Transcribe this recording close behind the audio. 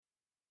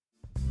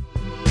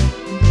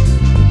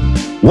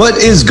What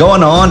is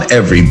going on,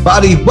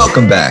 everybody?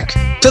 Welcome back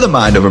to the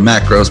Mind Over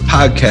Macros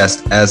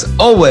podcast. As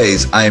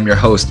always, I am your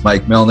host,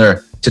 Mike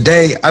Milner.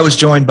 Today, I was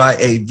joined by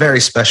a very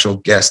special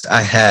guest.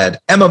 I had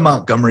Emma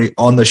Montgomery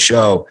on the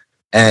show.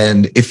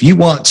 And if you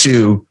want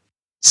to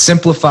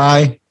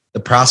simplify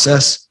the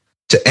process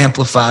to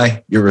amplify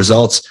your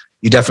results,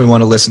 you definitely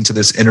want to listen to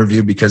this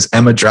interview because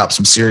Emma dropped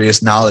some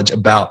serious knowledge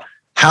about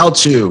how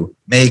to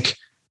make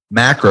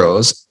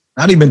macros,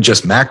 not even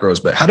just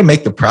macros, but how to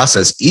make the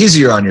process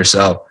easier on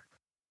yourself.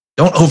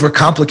 Don't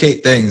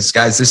overcomplicate things,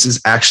 guys. This is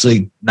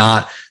actually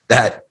not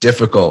that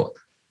difficult.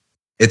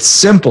 It's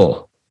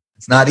simple.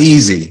 It's not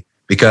easy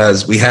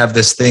because we have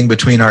this thing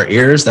between our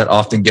ears that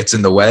often gets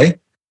in the way,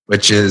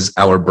 which is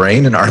our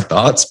brain and our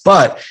thoughts.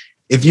 But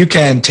if you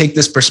can take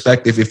this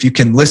perspective, if you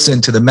can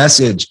listen to the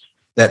message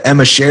that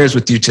Emma shares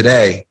with you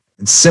today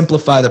and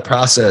simplify the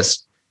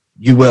process,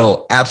 you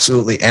will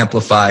absolutely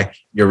amplify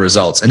your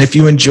results. And if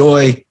you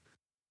enjoy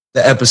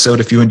the episode,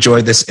 if you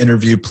enjoyed this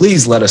interview,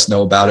 please let us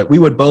know about it. We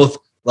would both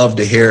love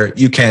to hear.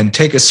 You can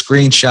take a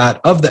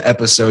screenshot of the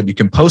episode. You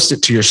can post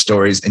it to your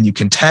stories and you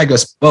can tag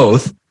us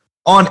both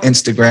on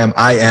Instagram.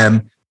 I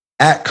am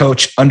at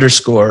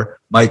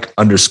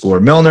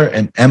coach_Mike_Milner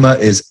and Emma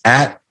is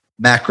at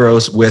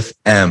Macros with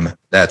M.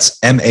 That's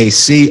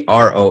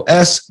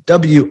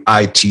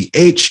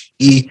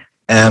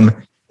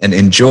MACROSWITHEM, and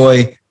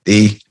enjoy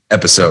the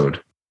episode.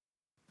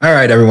 All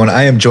right, everyone.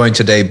 I am joined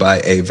today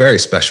by a very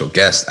special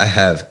guest. I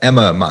have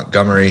Emma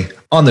Montgomery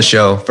on the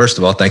show. First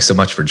of all, thanks so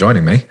much for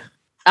joining me.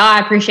 Oh, I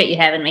appreciate you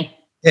having me.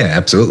 Yeah,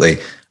 absolutely.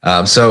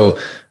 So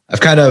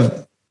I've kind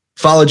of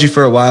followed you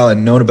for a while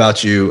and known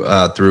about you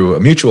through a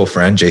mutual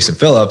friend, Jason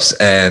Phillips,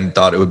 and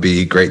thought it would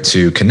be great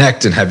to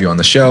connect and have you on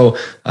the show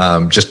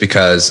just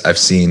because I've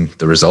seen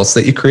the results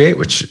that you create,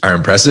 which are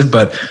impressive.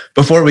 But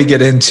before we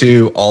get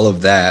into all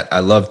of that,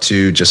 I love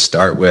to just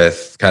start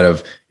with kind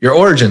of your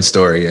origin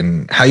story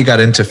and how you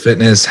got into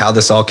fitness, how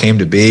this all came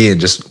to be,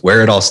 and just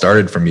where it all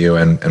started from you.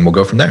 And we'll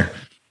go from there.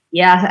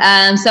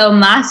 Yeah. So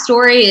my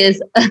story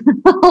is a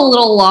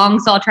little long,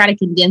 so I'll try to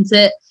condense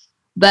it.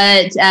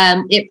 But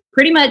it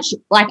pretty much,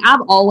 like, I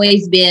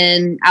was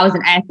an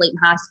athlete in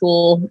high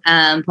school,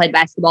 played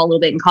basketball a little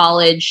bit in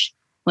college,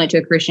 went to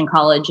a Christian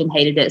college and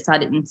hated it. So I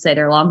didn't stay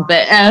there long,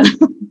 but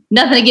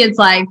nothing against,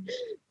 like,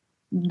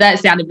 that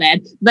sounded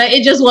bad, but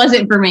it just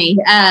wasn't for me.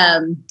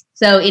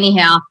 So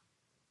anyhow,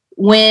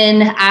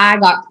 when I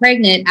got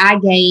pregnant, I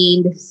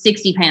gained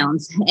 60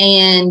 pounds.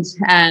 And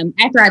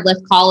after I'd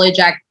left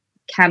college, I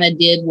kind of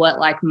did what,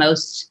 like,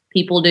 most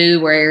people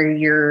do, where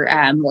you're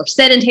more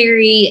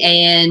sedentary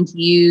and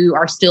you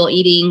are still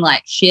eating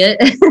like shit.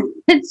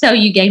 And so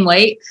you gain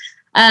weight.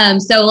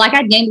 So like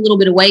I gained a little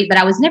bit of weight, but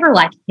I was never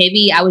like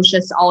heavy. I was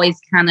just always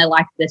kind of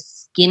like the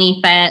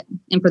skinny fat.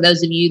 And for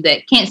those of you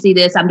that can't see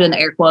this, I'm doing the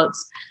air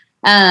quotes.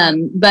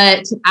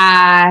 But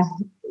I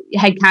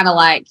had kind of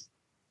like,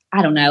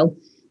 I don't know.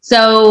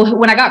 So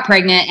when I got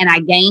pregnant and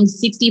I gained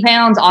 60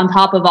 pounds on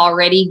top of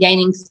already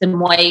gaining some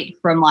weight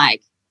from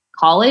like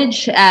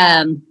college,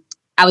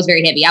 I was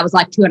very heavy. I was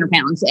like 200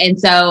 pounds. And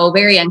so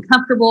very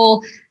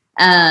uncomfortable.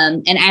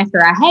 And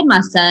after I had my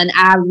son,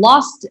 I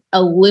lost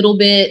a little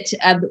bit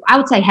of, I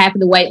would say half of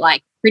the weight,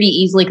 like pretty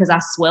easily because I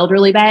swelled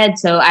really bad.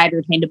 So I had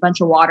retained a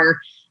bunch of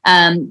water.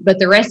 But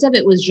the rest of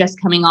it was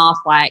just coming off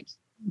like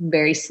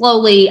very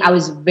slowly. I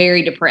was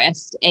very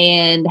depressed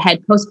and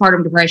had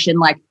postpartum depression,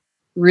 like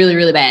really,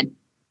 really bad.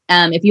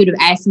 If you would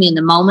have asked me in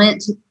the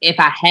moment if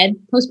I had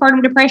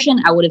postpartum depression,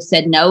 I would have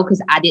said no,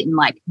 because I didn't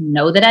like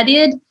know that I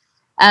did.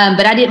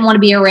 But I didn't want to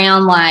be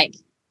around, like,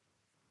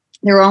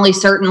 there were only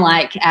certain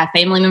like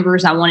family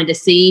members I wanted to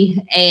see,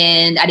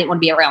 and I didn't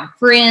want to be around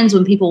friends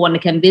when people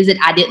wanted to come visit.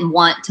 I didn't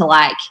want to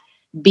like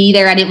be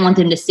there. I didn't want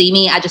them to see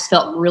me. I just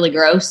felt really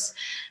gross.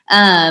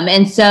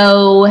 And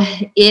so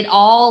it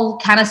all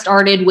kind of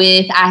started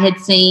with, I had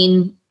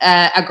seen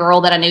a girl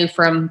that I knew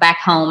from back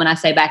home. And I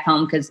say back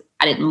home because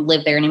I didn't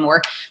live there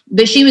anymore,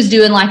 but she was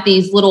doing like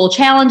these little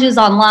challenges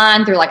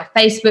online through like a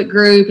Facebook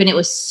group, and it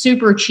was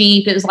super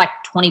cheap. It was like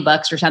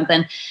 $20 or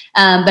something.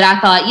 But I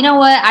thought, you know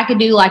what, I could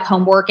do like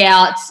home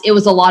workouts. It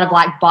was a lot of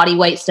like body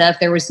weight stuff.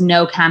 There was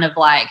no kind of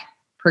like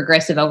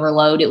progressive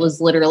overload. It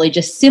was literally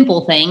just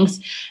simple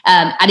things.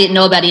 I didn't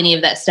know about any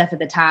of that stuff at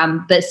the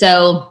time, but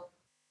so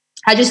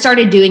I just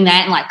started doing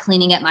that and like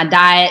cleaning up my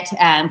diet,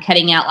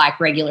 cutting out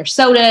like regular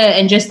soda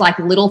and just like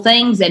little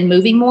things and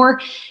moving more.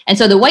 And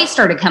so the weight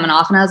started coming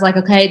off and I was like,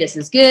 okay, this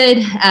is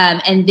good.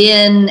 And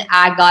then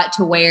I got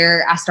to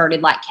where I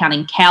started like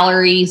counting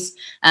calories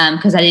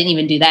because I didn't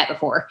even do that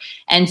before.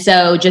 And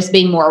so just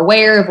being more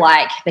aware of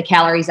like the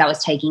calories I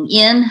was taking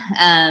in.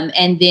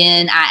 And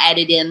then I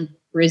added in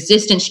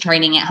resistance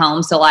training at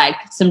home. So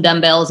like some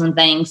dumbbells and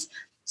things,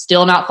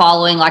 still not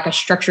following like a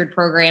structured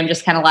program,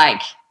 just kind of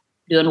like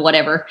doing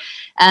whatever.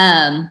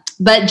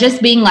 but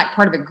just being like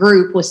part of a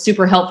group was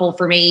super helpful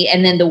for me.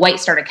 And then the weight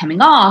started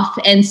coming off.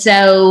 And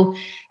so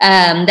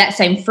that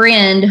same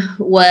friend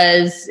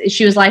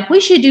she was like, we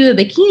should do a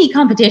bikini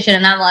competition.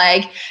 And I'm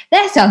like,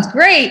 that sounds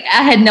great.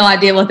 I had no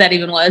idea what that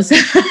even was.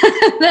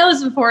 That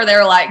was before they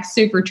were like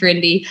super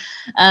trendy.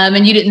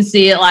 And you didn't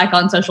see it like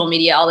on social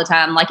media all the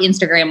time. Like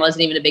Instagram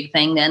wasn't even a big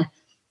thing then.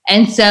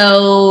 And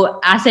so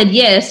I said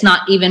yes,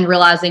 not even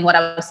realizing what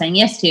I was saying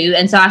yes to.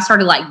 And so I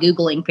started like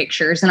Googling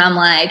pictures and I'm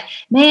like,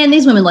 man,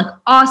 these women look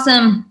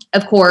awesome.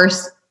 Of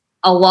course,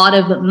 a lot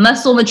of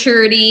muscle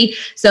maturity.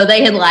 So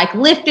they had like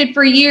lifted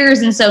for years.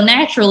 And so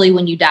naturally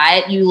when you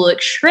diet, you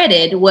look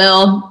shredded.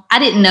 Well, I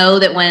didn't know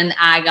that when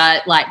I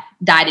got like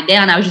dieted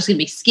down, I was just going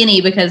to be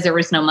skinny because there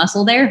was no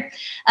muscle there.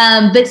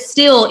 But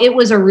still, it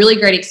was a really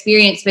great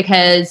experience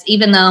because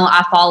even though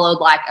I followed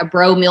like a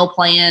bro meal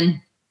plan,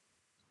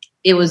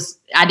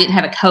 I didn't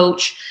have a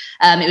coach.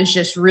 It was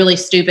just really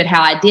stupid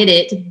how I did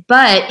it,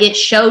 but it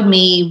showed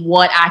me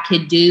what I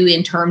could do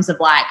in terms of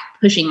like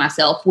pushing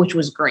myself, which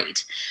was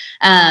great.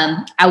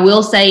 I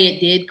will say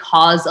it did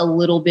cause a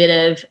little bit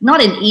of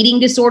not an eating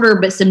disorder,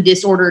 but some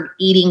disordered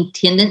eating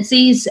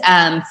tendencies.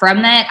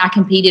 From that, I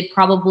competed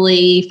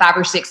probably 5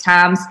 or 6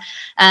 times,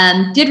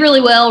 did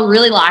really well,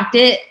 really liked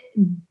it,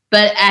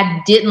 but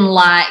I didn't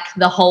like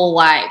the whole,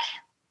 like,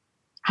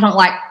 I don't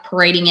like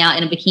parading out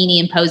in a bikini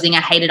and posing.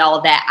 I hated all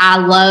of that. I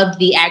loved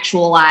the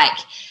actual, like,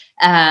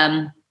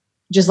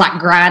 just like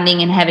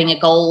grinding and having a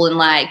goal and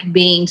like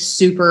being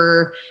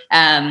super,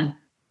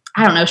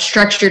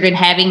 structured and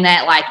having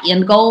that like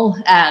end goal.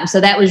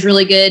 So that was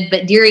really good.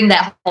 But during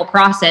that whole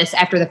process,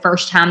 after the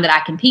first time that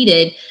I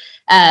competed,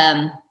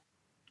 I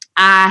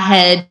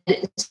had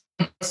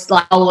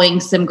following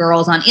some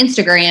girls on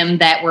Instagram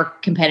that were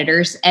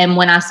competitors. And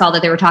when I saw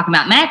that they were talking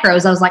about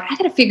macros, I was like, I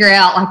got to figure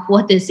out like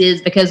what this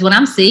is, because when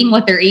I'm seeing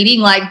what they're eating,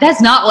 like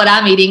that's not what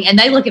I'm eating and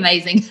they look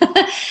amazing.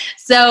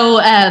 So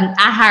I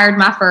hired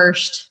my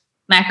first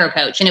macro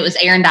coach and it was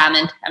Erin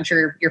Diamond. I'm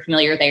sure you're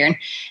familiar with Erin.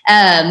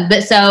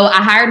 But so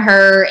I hired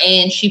her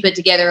and she put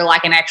together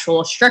like an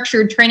actual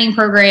structured training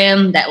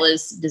program that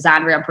was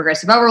designed around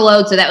progressive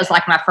overload. So that was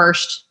like my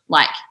first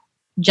like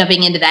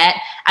jumping into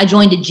that. I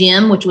joined a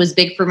gym, which was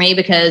big for me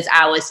because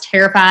I was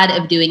terrified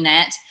of doing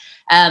that.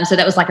 So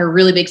that was like a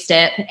really big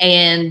step,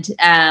 and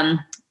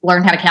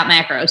learned how to count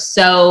macros.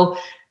 So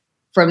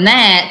from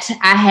that,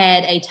 I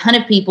had a ton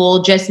of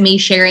people, just me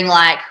sharing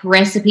like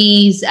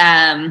recipes,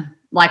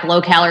 like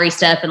low calorie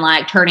stuff, and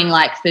like turning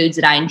like foods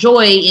that I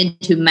enjoy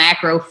into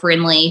macro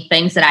friendly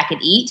things that I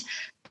could eat.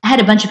 I had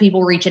a bunch of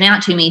people reaching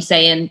out to me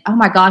saying, oh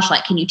my gosh,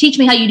 like, can you teach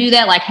me how you do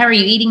that? Like, how are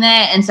you eating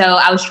that? And so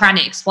I was trying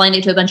to explain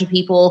it to a bunch of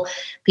people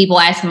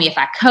asking me if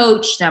I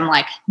coached. I'm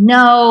like,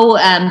 no.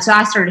 So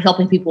I started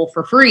helping people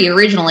for free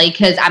originally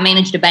because I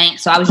managed a bank.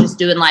 So I was just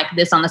doing like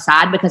this on the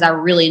side because I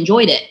really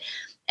enjoyed it.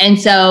 And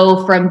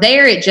so from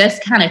there, it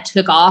just kind of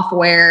took off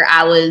where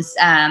I was,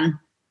 I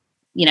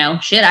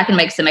can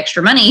make some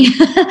extra money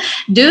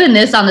doing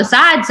this on the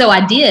side. So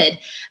I did.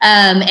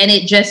 And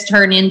it just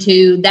turned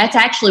into, that's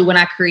actually when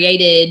I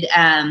created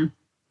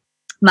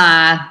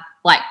my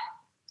like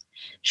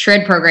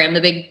shred program,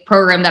 the big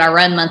program that I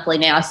run monthly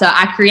now. So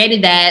I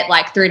created that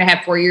like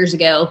 3.5, 4 years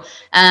ago.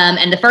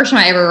 And the first time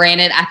I ever ran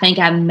it, I think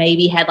I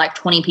maybe had like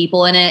 20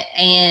 people in it.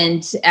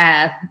 And,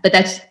 but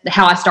that's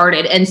how I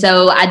started. And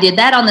so I did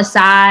that on the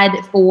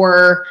side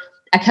for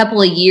a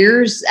couple of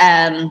years,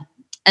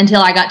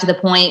 until I got to the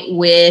point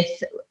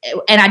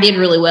and I did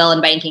really well in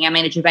banking. I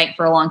managed a bank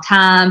for a long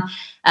time.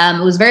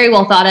 It was very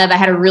well thought of. I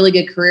had a really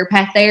good career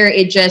path there.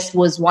 It just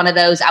was one of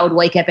those, I would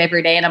wake up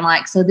every day and I'm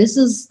like, so this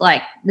is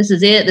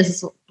it. This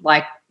is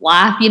like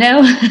life,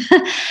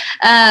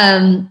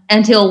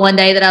 until one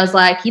day that I was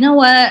like, you know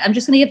what? I'm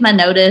just going to give my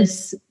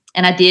notice.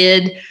 And I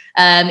did,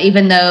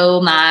 even though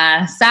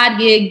my side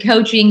gig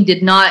coaching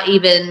did not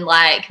even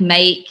like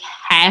make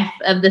half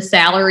of the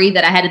salary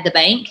that I had at the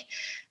bank.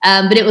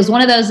 But it was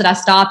one of those that I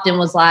stopped and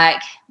was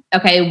like,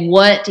 okay,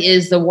 what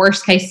is the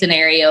worst case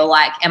scenario?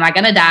 Like, am I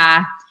going to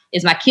die?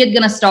 Is my kid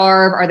going to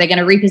starve? Are they going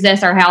to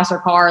repossess our house or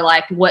car?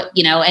 Like what,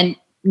 and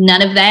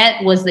none of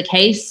that was the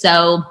case.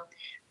 So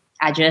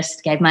I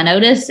just gave my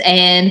notice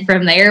and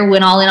from there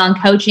went all in on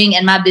coaching,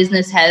 and my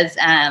business has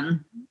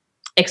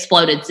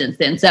exploded since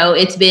then. So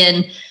it's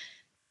been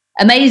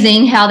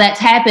amazing how that's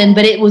happened,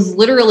 but it was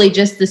literally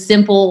just the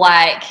simple,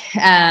 like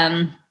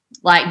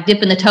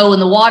dipping the toe in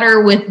the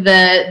water with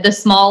the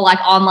small like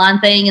online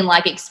thing and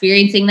like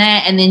experiencing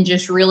that. And then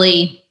just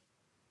really,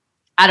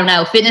 I don't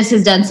know, fitness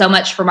has done so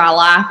much for my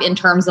life in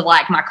terms of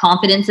like my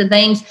confidence and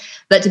things,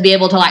 but to be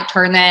able to like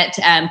turn that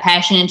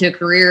passion into a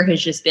career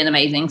has just been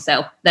amazing.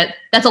 So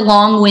that's a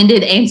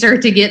long-winded answer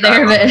to get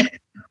there. But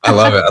I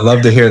love it. I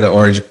love to hear the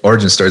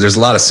origin story. There's a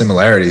lot of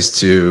similarities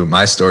to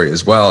my story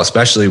as well,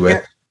 especially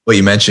with what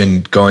you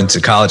mentioned going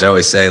to college. I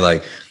always say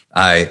like,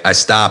 I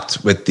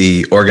stopped with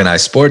the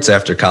organized sports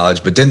after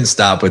college, but didn't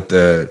stop with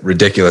the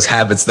ridiculous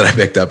habits that I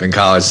picked up in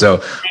college.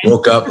 So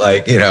woke up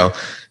like,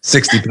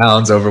 60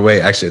 pounds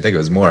overweight. Actually, I think it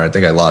was more. I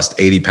think I lost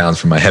 80 pounds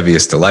from my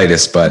heaviest to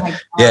lightest. But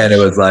and it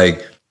was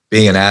like,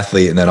 being an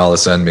athlete and then all of a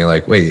sudden being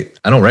like, wait,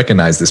 I don't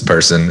recognize this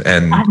person.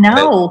 And I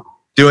know.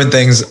 Doing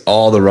things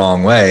all the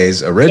wrong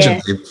ways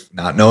originally,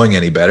 not knowing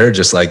any better,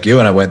 just like you.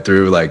 And I went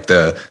through like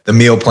the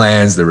meal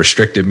plans, the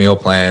restricted meal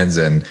plans.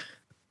 And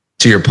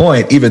to your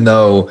point, even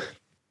though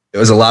it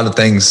was a lot of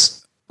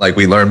things, like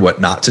we learned what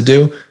not to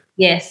do.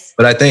 Yes.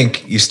 But I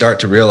think you start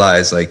to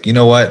realize, like, you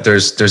know what,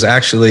 there's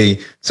actually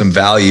some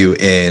value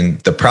in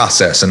the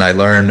process. And I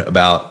learned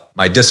about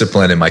my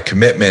discipline and my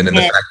commitment and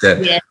the fact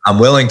that I'm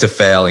willing to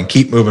fail and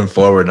keep moving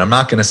forward. And I'm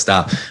not going to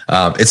stop.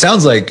 It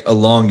sounds like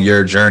along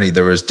your journey,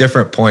 there was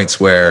different points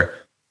where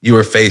you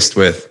were faced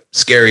with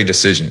scary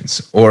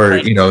decisions or,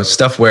 you know,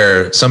 stuff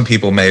where some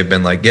people may have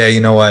been like, yeah, you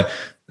know what,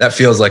 that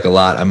feels like a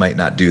lot. I might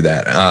not do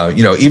that.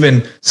 You know,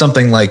 even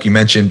something like you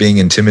mentioned being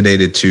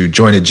intimidated to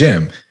join a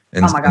gym.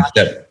 And oh my gosh.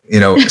 You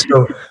know,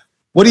 so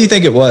what do you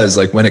think it was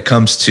like when it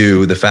comes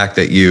to the fact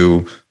that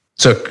you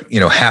took, you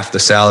know, half the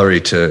salary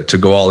to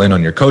go all in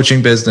on your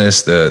coaching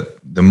business, the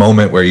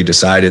moment where you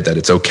decided that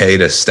it's okay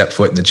to step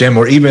foot in the gym,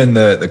 or even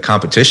the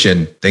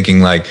competition, thinking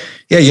like,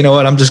 yeah, you know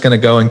what, I'm just going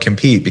to go and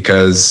compete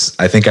because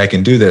I think I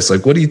can do this.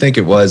 Like, what do you think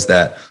it was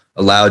that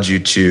allowed you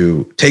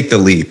to take the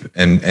leap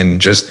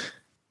and just,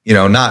 you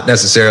know, not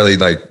necessarily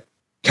like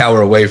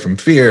cower away from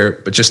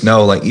fear, but just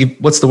know like,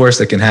 what's the worst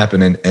that can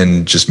happen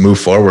and just move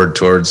forward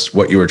towards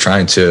what you were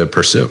trying to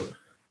pursue?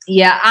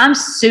 Yeah, I'm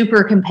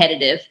super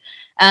competitive.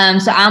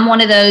 So I'm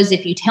one of those,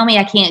 if you tell me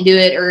I can't do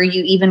it, or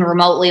you even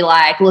remotely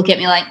like look at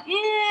me like,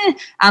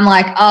 I'm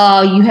like,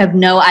 oh, you have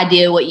no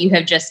idea what you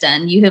have just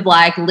done. You have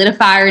like lit a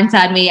fire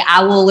inside me.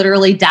 I will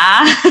literally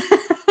die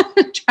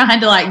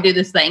trying to like do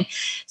this thing.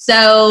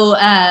 So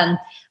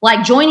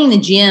like joining the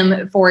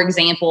gym, for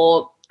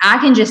example, I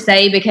can just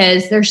say,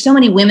 because there's so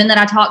many women that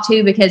I talk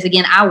to, because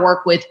again, I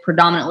work with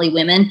predominantly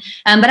women,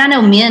 but I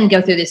know men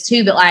go through this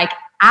too, but like,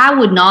 I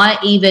would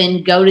not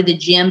even go to the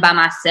gym by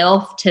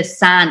myself to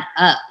sign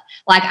up.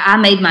 Like I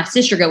made my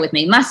sister go with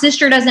me. My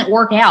sister doesn't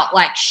work out.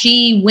 Like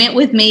she went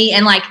with me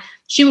and like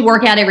she would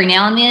work out every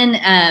now and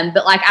then.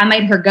 But like I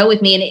made her go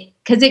with me, and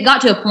because it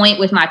got to a point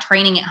with my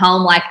training at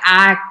home, like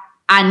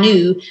I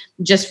knew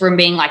just from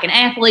being like an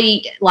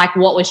athlete, like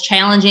what was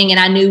challenging, and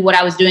I knew what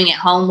I was doing at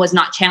home was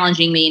not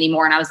challenging me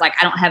anymore. And I was like,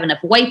 I don't have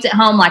enough weights at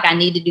home. Like I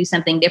need to do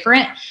something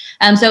different.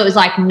 So it was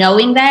like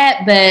knowing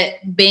that,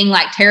 but being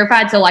like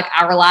terrified. So like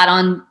I relied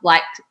on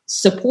like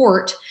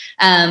support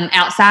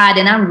outside,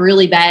 and I'm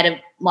really bad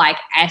at like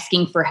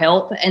asking for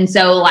help. And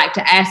so like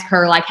to ask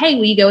her like, hey,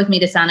 will you go with me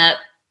to sign up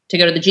to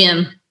go to the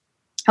gym?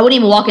 I wouldn't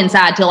even walk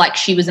inside till like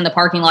she was in the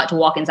parking lot to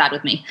walk inside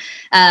with me.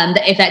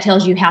 If that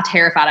tells you how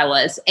terrified I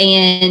was.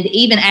 And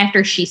even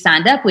after she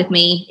signed up with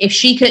me, if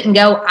she couldn't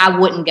go, I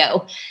wouldn't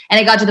go. And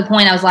it got to the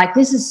point I was like,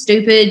 this is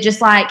stupid.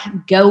 Just like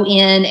go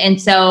in. And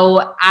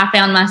so I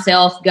found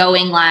myself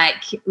going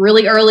like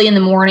really early in the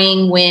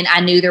morning when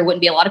I knew there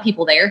wouldn't be a lot of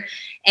people there.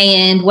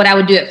 And what I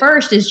would do at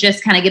first is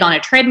just kind of get on a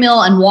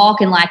treadmill and walk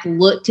and like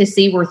look to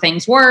see where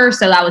things were.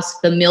 So I was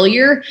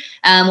familiar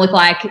with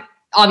like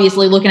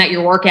obviously looking at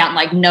your workout and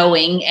like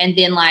knowing, and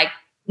then like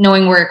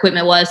knowing where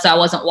equipment was. So I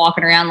wasn't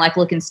walking around like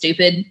looking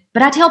stupid.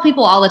 But I tell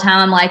people all the time,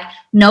 I'm like,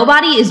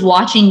 nobody is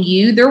watching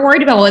you. They're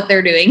worried about what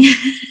they're doing.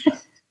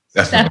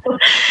 So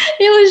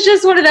it was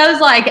just one of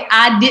those, like,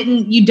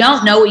 you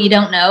don't know what you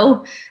don't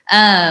know.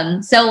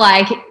 So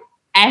like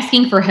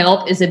asking for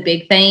help is a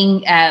big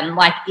thing.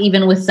 Like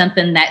even with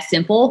something that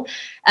simple,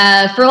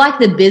 for like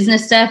the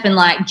business stuff and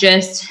like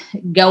just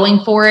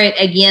going for it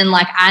again,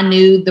 like I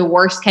knew the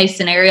worst case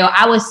scenario.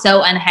 I was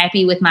so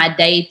unhappy with my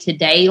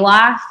day-to-day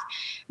life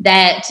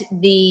that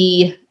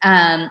and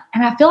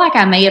I feel like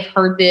I may have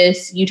heard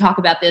this, you talk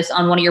about this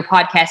on one of your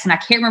podcasts, and I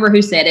can't remember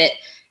who said it.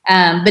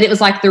 But it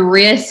was like the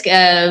risk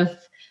of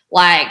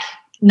like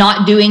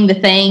not doing the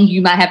thing.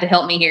 You might have to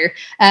help me here.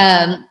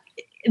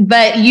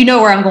 But you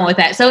know where I'm going with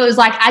that. So it was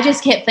like, I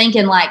just kept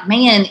thinking like,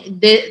 man,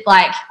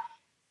 like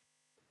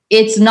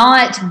it's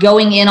not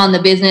going in on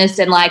the business.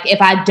 And like,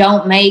 if I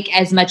don't make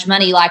as much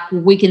money, like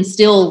we can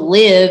still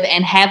live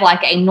and have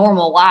like a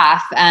normal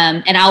life.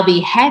 And I'll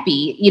be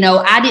happy. You know,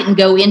 I didn't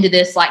go into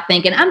this like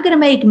thinking I'm going to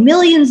make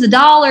millions of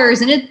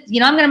dollars and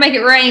I'm going to make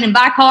it rain and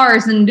buy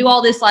cars and do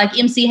all this like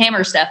MC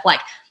Hammer stuff. Like,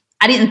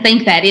 I didn't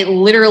think that. It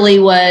literally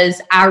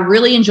was, I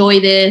really enjoy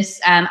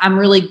this. I'm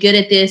really good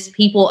at this.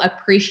 People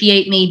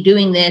appreciate me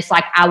doing this.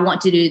 Like, I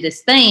want to do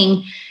this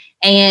thing.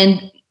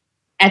 And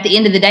at the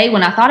end of the day,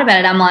 when I thought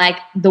about it, I'm like,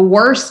 the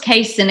worst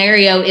case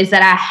scenario is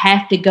that I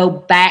have to go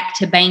back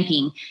to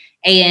banking.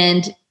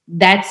 And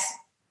that's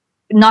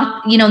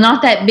not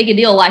that big a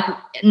deal. Like,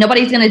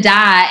 nobody's going to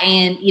die.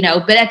 And,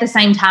 but at the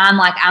same time,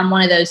 like, I'm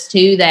one of those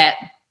two that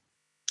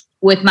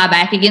with my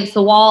back against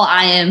the wall,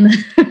 I am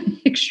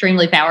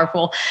extremely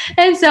powerful.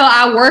 And so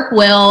I work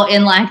well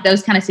in like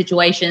those kind of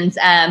situations.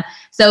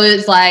 So it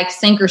was like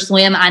sink or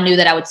swim. I knew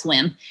that I would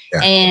swim.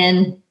 Yeah.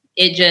 And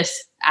it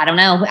just, I don't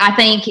know. I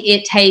think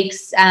it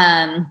takes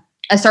a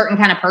certain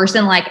kind of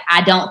person. Like,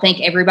 I don't think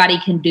everybody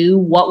can do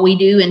what we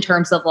do in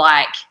terms of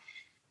like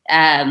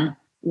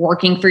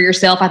working for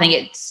yourself. I think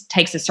it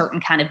takes a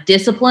certain kind of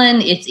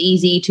discipline. It's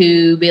easy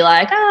to be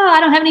like, oh, I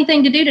don't have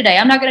anything to do today.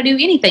 I'm not going to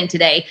do anything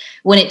today,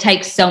 when it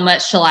takes so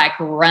much to like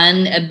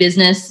run a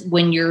business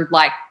when you're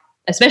like,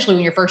 especially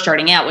when you're first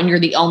starting out, when you're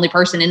the only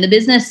person in the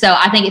business. So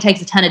I think it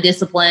takes a ton of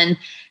discipline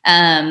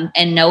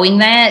and knowing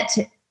that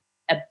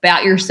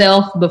about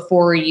yourself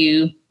before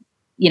you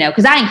know,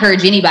 because I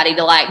encourage anybody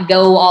to like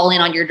go all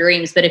in on your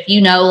dreams. But if you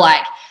know,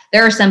 like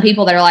there are some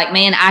people that are like,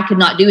 man, I could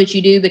not do what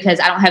you do because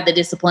I don't have the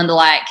discipline to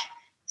like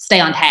stay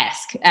on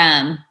task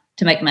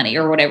to make money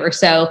or whatever.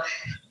 So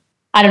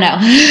I don't know.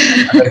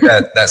 I think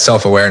that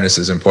self-awareness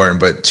is important,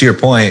 but to your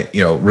point,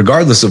 you know,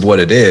 regardless of what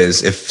it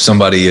is, if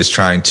somebody is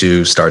trying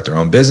to start their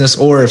own business,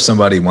 or if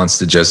somebody wants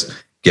to just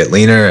get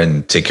leaner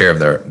and take care of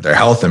their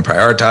health and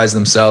prioritize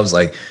themselves,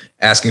 like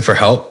asking for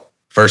help,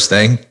 first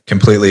thing,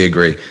 completely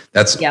agree.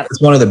 That's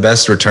one of the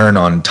best return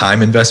on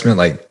time investment.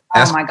 Like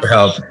asking for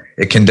help,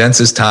 it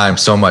condenses time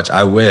so much.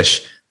 I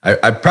wish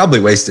I probably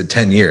wasted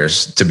 10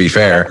 years, to be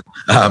fair,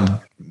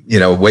 you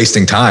know,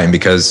 wasting time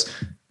because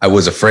I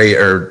was afraid,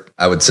 or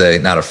I would say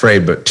not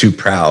afraid, but too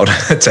proud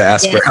to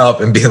ask for help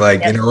and be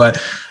like, you know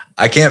what,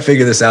 I can't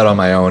figure this out on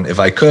my own. If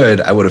I could,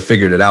 I would have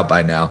figured it out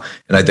by now.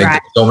 And I think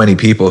so many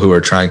people who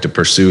are trying to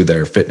pursue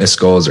their fitness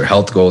goals or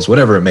health goals,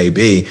 whatever it may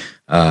be,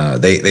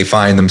 they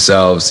find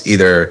themselves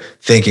either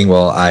thinking,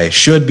 well, I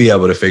should be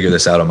able to figure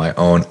this out on my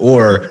own,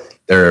 or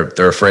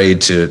they're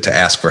afraid to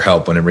ask for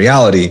help, when in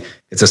reality,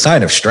 it's a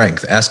sign of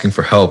strength. Asking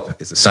for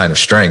help is a sign of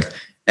strength.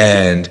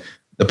 And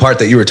the part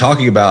that you were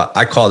talking about,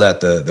 I call that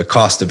the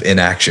cost of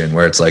inaction,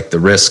 where it's like the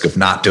risk of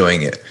not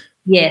doing it.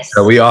 Yes.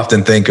 So we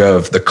often think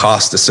of the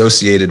cost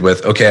associated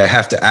with, okay, I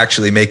have to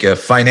actually make a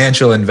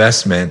financial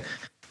investment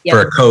for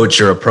a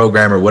coach or a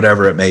program or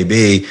whatever it may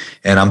be.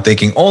 And I'm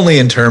thinking only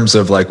in terms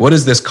of like, what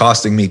is this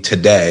costing me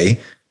today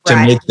to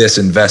make this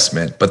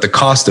investment? But the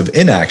cost of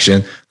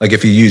inaction, like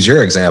if you use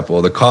your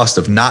example, the cost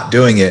of not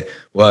doing it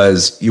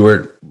was you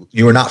were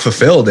not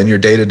fulfilled in your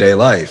day-to-day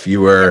life.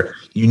 You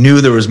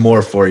knew there was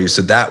more for you.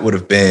 So that would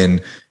have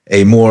been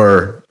a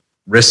more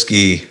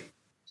risky,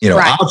 you know,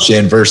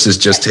 option versus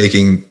just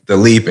taking the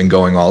leap and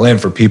going all in.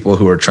 For people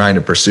who are trying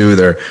to pursue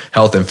their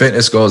health and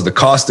fitness goals, the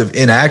cost of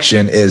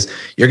inaction is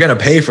you're going to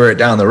pay for it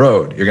down the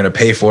road. You're going to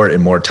pay for it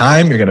in more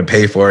time. You're going to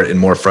pay for it in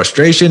more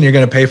frustration. You're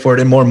going to pay for it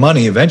in more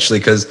money eventually,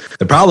 because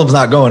the problem's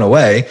not going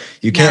away.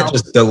 You can't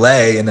just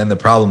delay and then the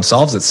problem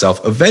solves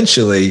itself.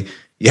 Eventually,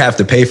 you have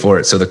to pay for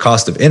it. So the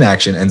cost of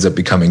inaction ends up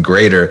becoming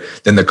greater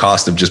than the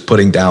cost of just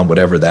putting down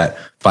whatever that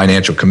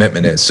financial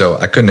commitment is. So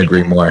I couldn't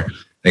agree more.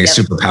 I think it's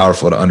super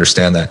powerful to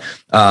understand that.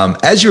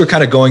 As you were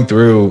kind of going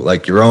through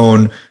like your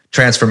own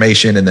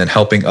transformation and then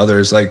helping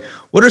others, like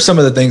what are some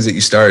of the things that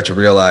you started to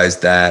realize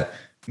that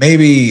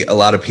maybe a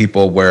lot of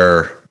people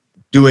were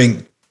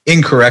doing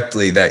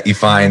incorrectly, that you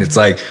find it's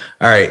like,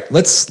 all right,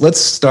 let's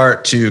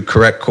start to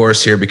correct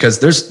course here, because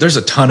there's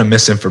a ton of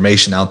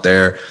misinformation out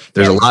there.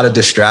 There's a lot of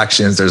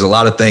distractions. There's a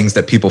lot of things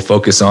that people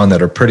focus on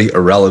that are pretty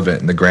irrelevant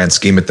in the grand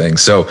scheme of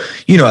things. So,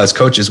 you know, as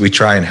coaches, we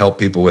try and help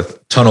people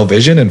with tunnel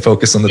vision and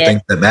focus on the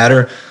things that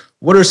matter.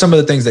 What are some of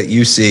the things that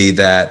you see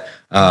that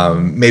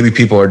maybe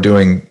people are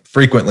doing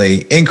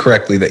frequently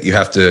incorrectly that you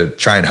have to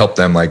try and help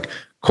them like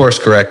course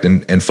correct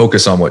and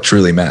focus on what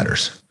truly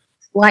matters?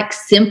 Like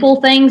simple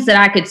things that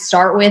I could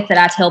start with that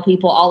I tell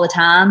people all the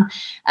time.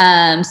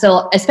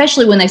 So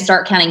especially when they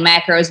start counting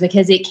macros,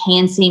 because it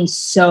can seem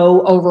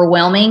so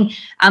overwhelming.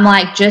 I'm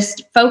like,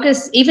 just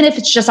focus, even if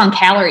it's just on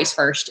calories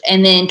first,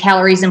 and then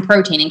calories and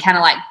protein, and kind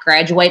of like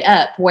graduate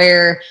up,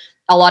 where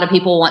a lot of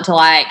people want to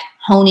like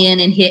hone in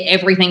and hit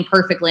everything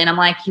perfectly. And I'm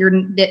like,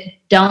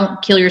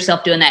 don't kill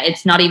yourself doing that.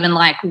 It's not even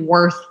like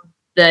worth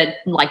the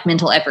like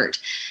mental effort.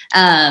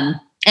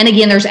 And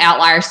again, there's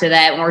outliers to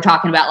that when we're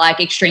talking about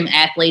like extreme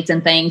athletes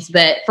and things,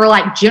 but for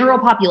like general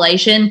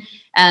population,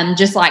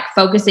 just like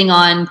focusing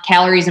on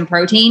calories and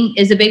protein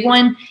is a big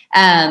one.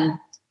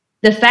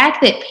 The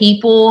fact that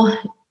people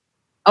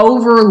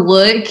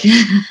overlook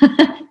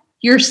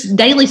your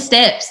daily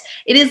steps,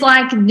 it is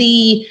like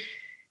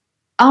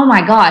oh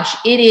my gosh,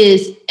 it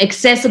is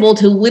accessible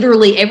to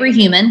literally every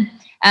human,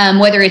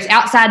 whether it's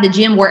outside the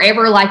gym,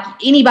 wherever, like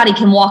anybody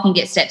can walk and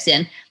get steps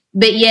in.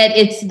 But yet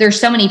there's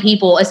so many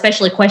people,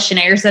 especially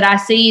questionnaires that I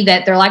see,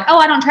 that they're like, oh,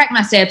 I don't track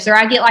my steps, or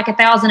I get like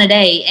 1,000 a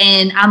day.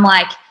 And I'm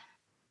like,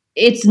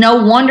 it's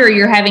no wonder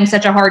you're having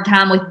such a hard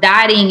time with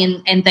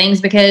dieting and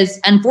things, because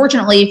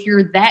unfortunately, if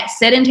you're that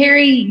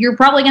sedentary, you're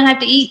probably going to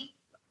have to eat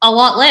a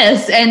lot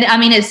less. And I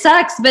mean, it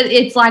sucks, but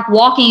it's like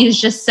walking is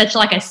just such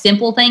like a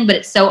simple thing, but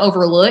it's so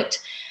overlooked.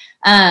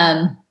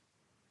 And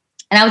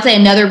I would say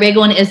another big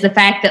one is the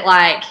fact that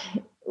like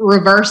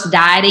reverse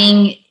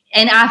dieting,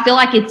 and I feel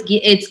like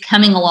it's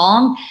coming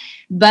along,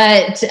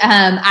 but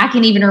I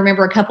can even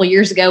remember a couple of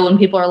years ago when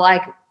people are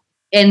like,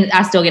 and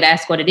I still get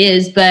asked what it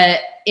is,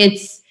 but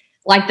it's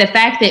like the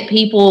fact that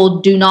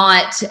people do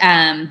not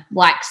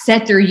like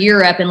set their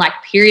year up and like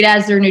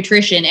periodize their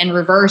nutrition and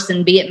reverse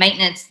and be at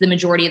maintenance the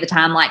majority of the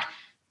time. Like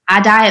I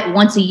diet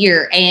once a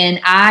year and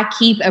I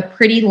keep a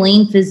pretty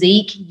lean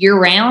physique year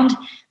round.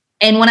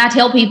 And when I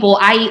tell people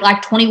I eat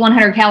like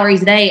 2,100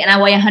 calories a day and I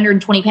weigh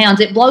 120 pounds,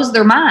 it blows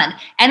their mind.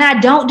 And I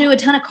don't do a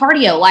ton of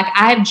cardio. Like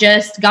I've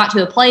just got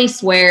to a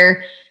place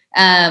where,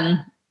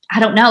 I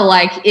don't know,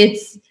 like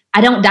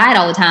I don't diet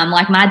all the time.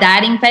 Like my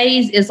dieting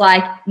phase is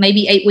like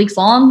maybe 8 weeks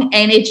long.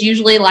 And it's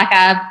usually like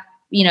I've,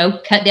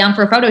 cut down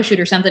for a photo shoot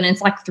or something. And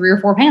it's like 3 or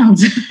 4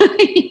 pounds,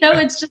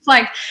 it's just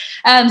like,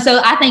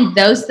 so I think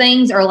those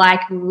things are like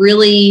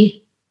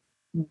really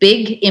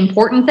big,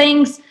 important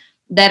things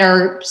that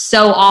are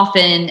so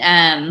often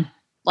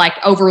like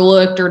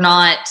overlooked or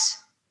not,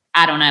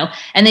 I don't know.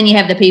 And then you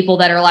have the people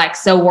that are like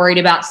so worried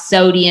about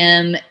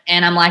sodium.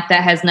 And I'm like,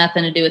 that has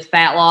nothing to do with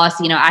fat loss.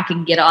 I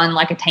can get on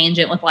like a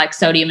tangent with like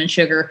sodium and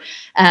sugar.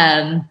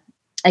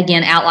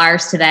 Again,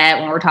 outliers to that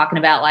when we're talking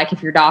about like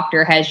if your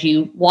doctor has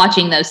you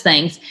watching those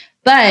things.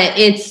 But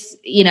it's,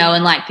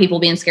 and like people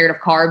being scared of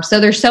carbs. So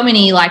there's so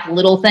many like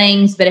little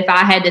things. But if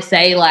I had to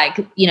say like,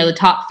 the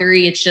top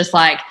 3, it's just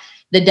like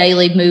the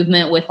daily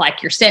movement with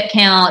like your step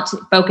count,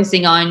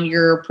 focusing on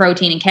your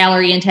protein and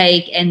calorie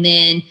intake, and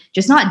then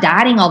just not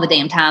dieting all the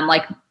damn time,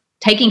 like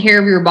taking care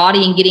of your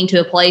body and getting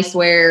to a place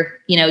where,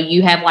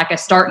 you have like a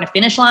start and a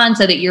finish line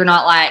so that you're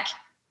not like,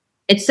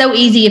 it's so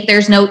easy if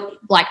there's no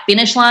like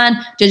finish line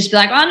to just be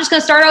like, oh, I'm just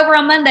going to start over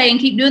on Monday and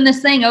keep doing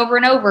this thing over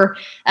and over.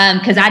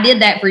 Cause I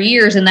did that for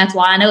years and that's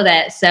why I know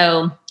that.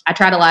 So I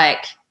try to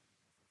like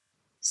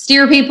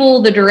steer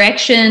people the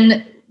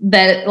direction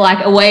that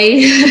like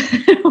away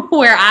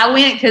where I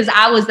went, because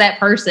I was that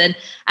person.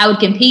 I would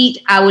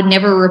compete. I would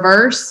never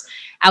reverse.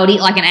 I would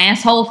eat like an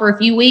asshole for a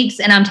few weeks.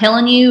 And I'm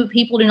telling you,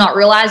 people do not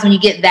realize when you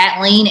get that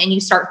lean and you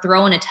start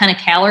throwing a ton of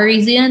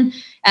calories in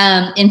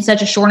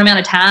such a short amount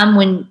of time,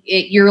 when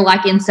you're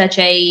like in such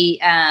a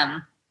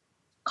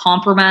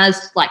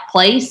compromised like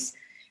place,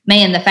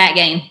 man, the fat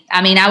gain.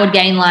 I mean, I would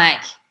gain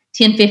like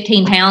 10,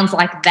 15 pounds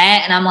like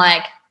that. And I'm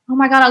like, oh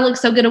my God, I looked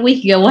so good a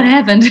week ago. What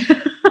happened?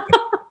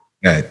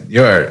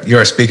 Yeah,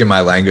 you're speaking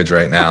my language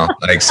right now.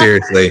 Like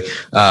seriously,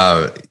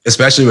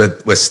 especially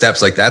with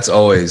steps, like that's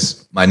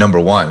always my number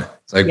one.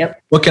 It's like,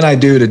 What can I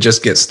do to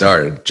just get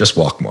started? Just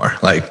walk more.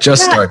 Like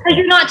just start.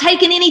 You're not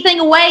taking anything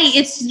away.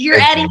 You're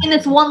adding in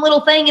this one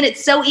little thing and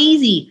it's so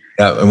easy.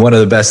 Yeah, and one of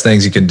the best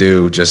things you can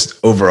do,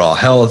 just overall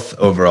health,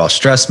 overall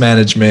stress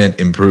management,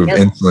 improve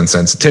insulin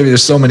sensitivity.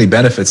 There's so many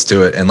benefits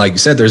to it. And like you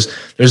said, there's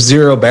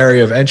zero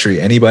barrier of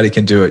entry. Anybody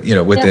can do it,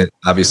 within,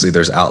 obviously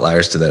there's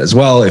outliers to that as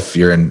well, if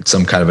you're in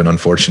some kind of an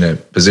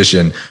unfortunate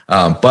position.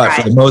 But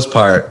for the most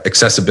part,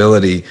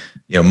 accessibility,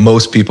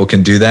 most people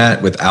can do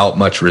that without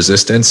much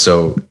resistance.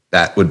 So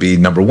that would be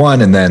number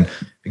one. And then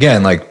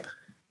again, like,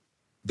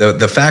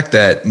 the fact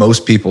that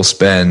most people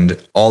spend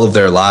all of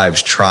their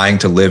lives trying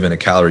to live in a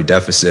calorie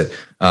deficit.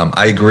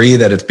 I agree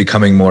that it's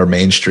becoming more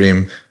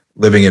mainstream,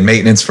 living in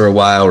maintenance for a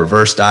while,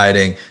 reverse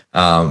dieting.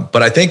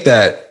 But I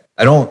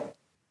don't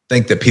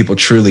think that people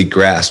truly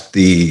grasp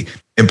the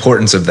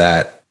importance of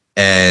that.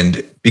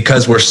 And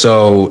because we're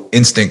so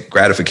instant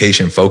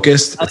gratification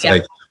focused, it's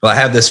like, well, I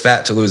have this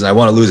fat to lose and I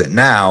want to lose it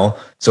now.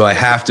 So I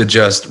have to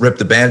just rip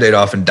the Band-Aid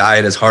off and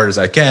diet as hard as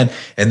I can.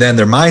 And then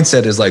their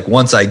mindset is like,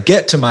 once I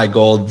get to my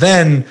goal,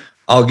 then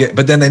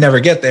but then they never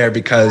get there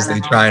because they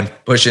try and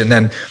push it. And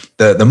then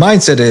the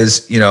mindset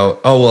is,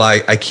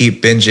 I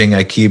keep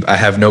binging. I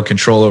have no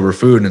control over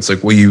food. And it's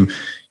like, well, you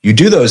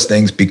do those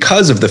things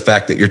because of the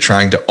fact that you're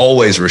trying to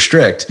always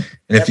restrict.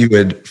 And if you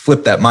would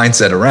flip that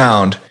mindset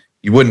around,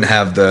 you wouldn't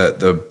have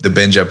the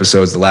binge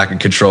episodes, the lack of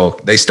control.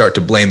 They start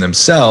to blame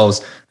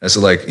themselves. And so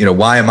like,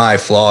 why am I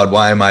flawed?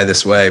 Why am I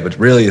this way? But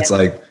really it's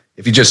like,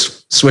 if you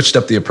just switched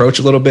up the approach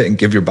a little bit and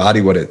give your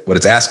body what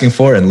it's asking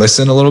for and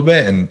listen a little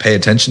bit and pay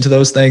attention to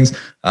those things,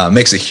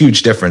 makes a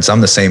huge difference.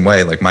 I'm the same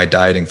way. Like my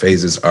dieting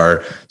phases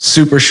are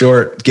super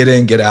short, get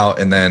in, get out.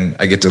 And then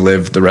I get to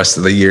live the rest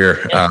of the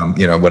year.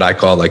 What I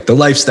call like the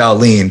lifestyle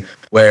lean,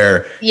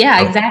 where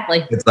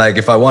exactly. It's like,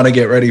 if I want to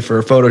get ready for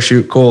a photo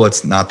shoot, cool.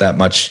 It's not that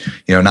much,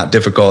 not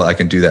difficult. I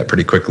can do that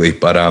pretty quickly,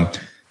 but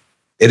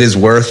it is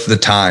worth the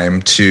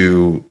time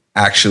to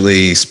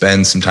actually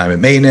spend some time at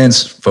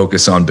maintenance,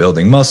 focus on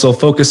building muscle,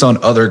 focus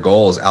on other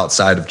goals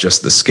outside of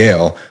just the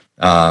scale,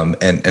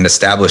 and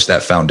establish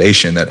that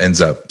foundation that ends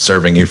up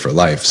serving you for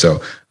life.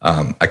 So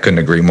I couldn't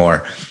agree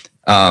more.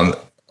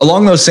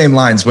 Along those same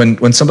lines,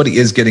 when somebody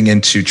is getting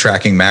into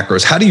tracking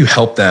macros, how do you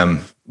help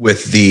them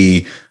with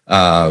the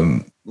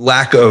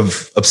lack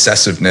of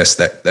obsessiveness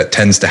that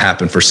tends to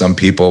happen for some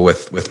people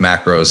with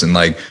macros, and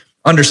like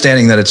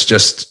understanding that it's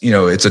just,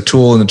 it's a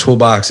tool in the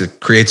toolbox.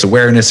 It creates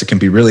awareness. It can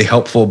be really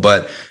helpful,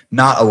 but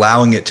not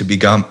allowing it to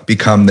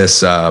become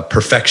this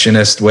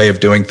perfectionist way of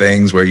doing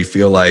things where you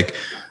feel like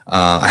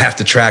I have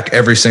to track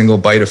every single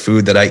bite of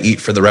food that I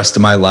eat for the rest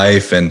of my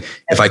life. And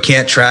if I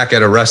can't track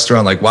at a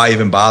restaurant, like why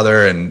even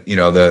bother? And,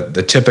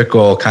 the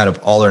typical kind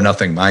of all or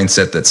nothing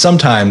mindset that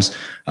sometimes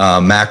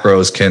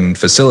macros can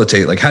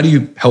facilitate. Like, how do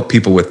you help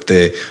people with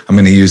I'm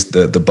going to use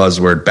the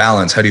buzzword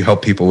balance. How do you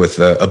help people with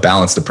a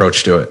balanced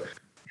approach to it?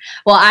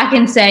 Well, I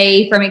can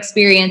say from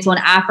experience when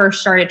I first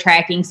started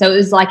tracking, so it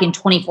was like in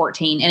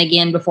 2014. And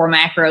again, before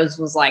macros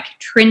was like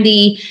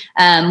trendy.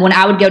 When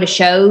I would go to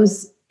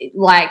shows,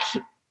 like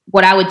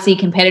what I would see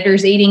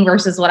competitors eating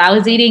versus what I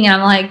was eating. And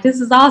I'm like,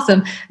 this is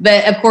awesome.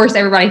 But of course,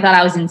 everybody thought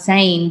I was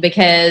insane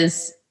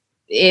because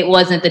it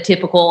wasn't the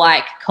typical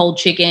like cold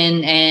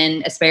chicken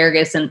and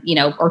asparagus and,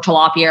 or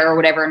tilapia or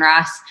whatever and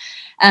rice.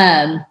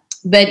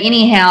 But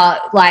anyhow,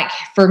 like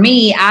for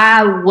me,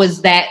 I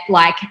was that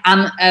like,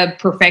 I'm a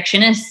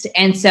perfectionist.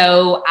 And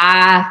so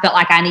I felt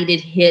like I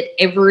needed to hit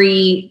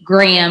every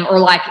gram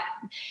or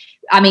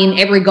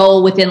every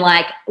goal within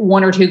like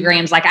 1 or 2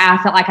 grams. Like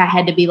I felt like I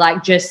had to be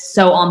like just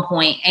so on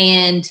point.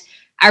 And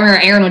I remember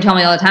Erin would tell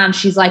me all the time,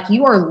 she's like,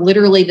 you are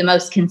literally the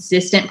most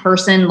consistent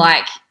person.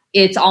 Like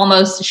it's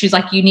almost, she's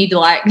like, you need to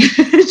like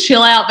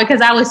chill out, because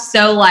I was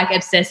so like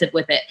obsessive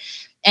with it.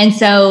 And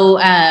so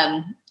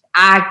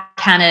I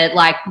kind of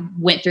like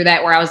went through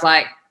that where I was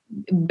like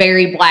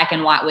very black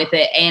and white with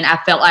it. And I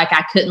felt like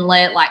I couldn't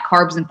let like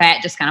carbs and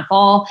fat just kind of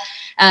fall.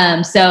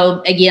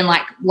 So again,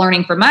 like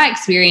learning from my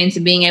experience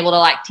and being able to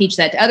like teach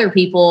that to other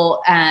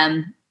people,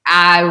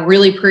 I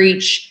really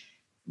preach,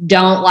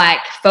 don't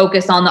like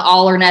focus on the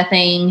all or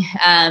nothing.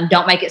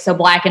 Don't make it so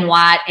black and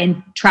white,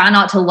 and try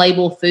not to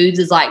label foods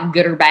as like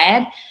good or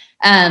bad.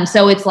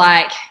 So it's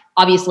like,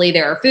 obviously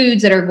there are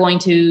foods that are going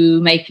to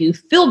make you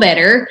feel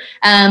better.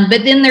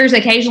 But then there's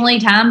occasionally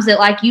times that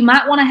like you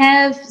might want to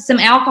have some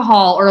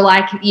alcohol or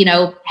like,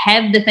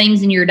 have the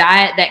things in your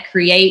diet that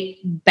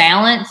create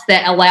balance,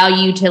 that allow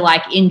you to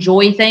like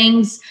enjoy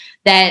things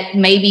that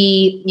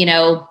maybe,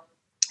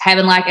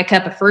 having like a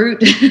cup of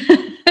fruit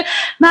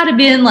might have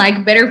been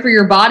like better for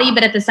your body,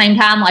 but at the same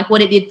time, like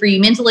what it did for you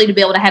mentally to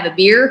be able to have a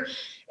beer,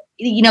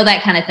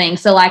 that kind of thing.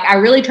 So like, I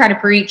really try to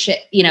preach,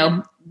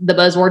 the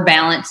buzzword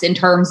balance in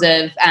terms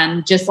of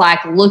just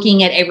like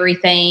looking at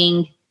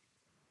everything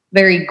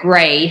very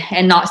gray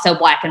and not so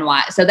black and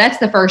white. So that's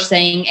the first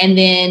thing. And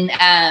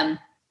then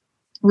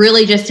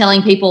really just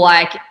telling people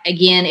like,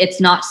 again,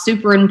 it's not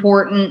super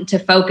important to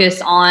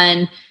focus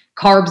on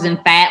carbs and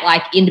fat,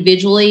 like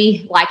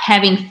individually, like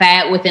having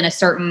fat within a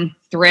certain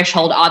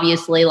threshold,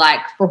 obviously, like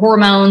for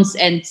hormones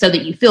and so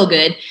that you feel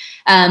good.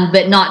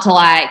 But not to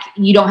like,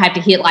 you don't have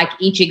to hit like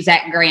each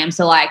exact gram.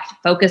 So like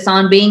focus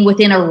on being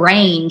within a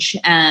range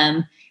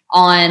on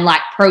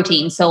like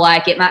protein. So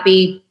like it might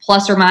be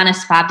plus or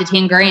minus 5 to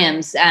 10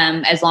 grams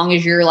as long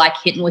as you're like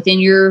hitting within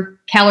your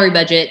calorie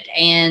budget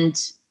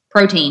and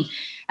protein.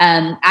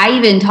 I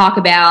even talk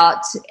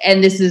about,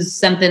 and this is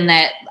something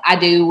that I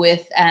do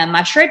with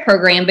my Shred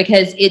program,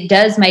 because it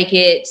does make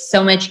it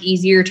so much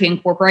easier to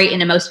incorporate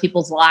into most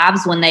people's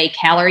lives when they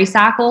calorie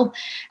cycle.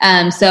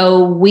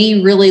 So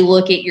we really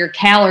look at your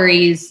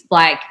calories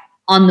like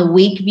on the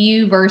week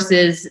view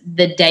versus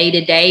the day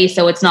to day.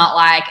 So it's not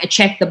like a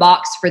check the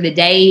box for the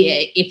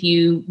day if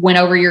you went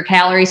over your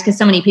calories, because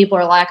so many people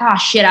are like, oh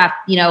shit,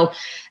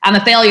 I'm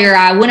a failure.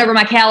 I went over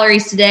my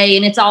calories today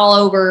and it's all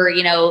over,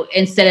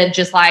 instead of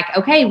just like,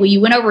 okay, well, you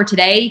went over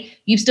today.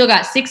 You've still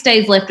got 6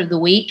 days left of the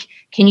week.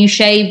 Can you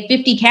shave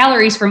 50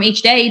 calories from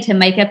each day to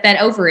make up that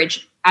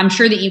overage? I'm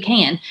sure that you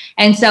can.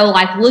 And so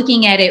like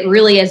looking at it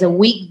really as a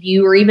week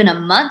view or even a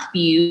month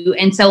view.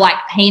 And so like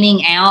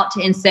painting out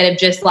instead of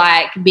just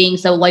like being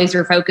so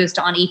laser focused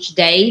on each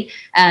day,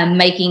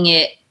 making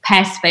it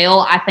pass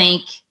fail, I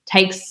think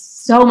takes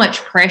so much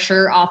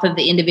pressure off of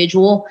the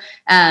individual.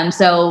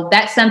 So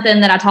that's something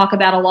that I talk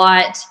about a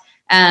lot.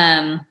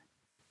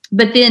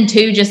 But then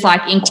too, just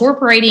like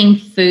incorporating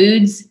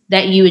foods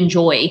that you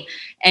enjoy.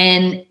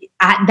 And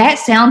that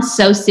sounds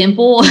so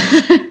simple.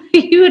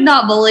 You would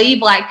not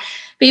believe, like,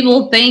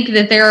 people think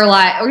that there are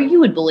like, or you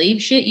would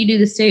believe, shit, you do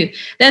this too,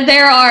 that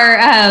there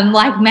are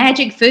like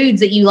magic foods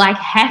that you like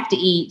have to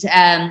eat.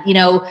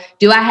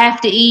 Do I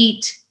have to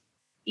eat?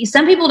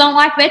 Some people don't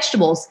like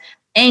vegetables.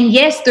 And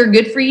yes, they're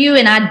good for you.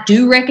 And I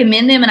do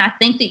recommend them. And I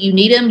think that you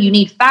need them. You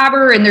need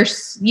fiber, and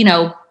there's,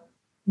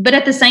 but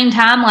at the same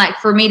time, like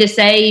for me to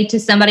say to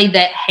somebody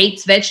that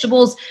hates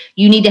vegetables,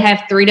 you need to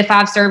have 3 to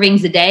 5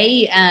 servings a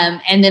day.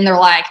 And then they're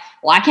like,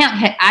 well, I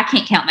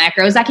can't count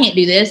macros. I can't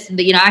do this.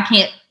 I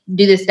can't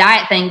do this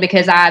diet thing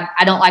because I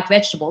don't like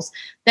vegetables.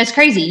 That's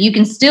crazy. You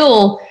can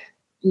still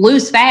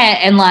lose fat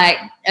and like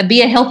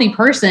be a healthy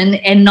person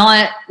and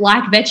not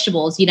like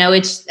vegetables.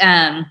 It's,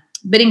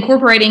 but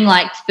incorporating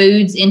like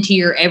foods into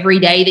your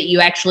everyday that you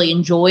actually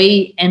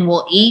enjoy and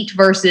will eat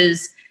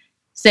versus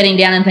sitting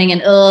down and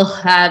thinking,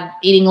 I'm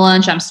eating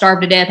lunch, I'm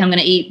starved to death, I'm going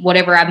to eat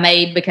whatever I've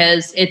made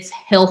because it's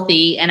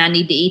healthy and I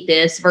need to eat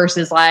this,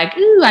 versus like,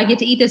 ooh, I get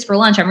to eat this for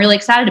lunch, I'm really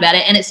excited about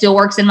it, and it still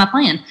works in my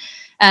plan.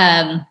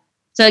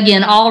 So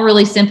again, all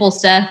really simple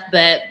stuff,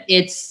 but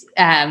it's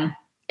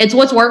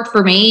what's worked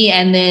for me.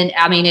 And then,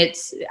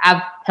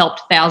 I've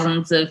helped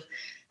thousands of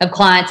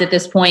clients at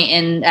this point,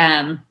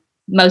 and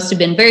most have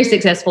been very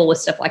successful with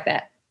stuff like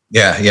that.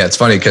 Yeah. It's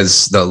funny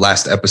because the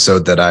last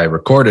episode that I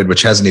recorded,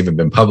 which hasn't even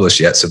been published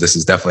yet, so this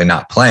is definitely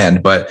not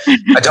planned, but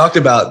I talked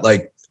about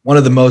like one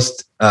of the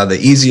most, the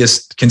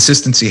easiest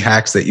consistency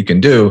hacks that you can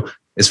do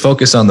is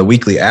focus on the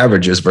weekly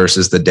averages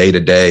versus the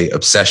day-to-day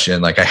obsession.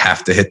 Like I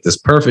have to hit this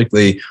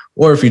perfectly.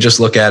 Or if you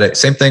just look at it,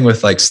 same thing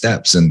with like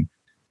steps. And,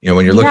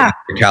 when you're looking at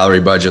your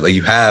calorie budget, like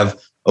you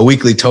have a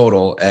weekly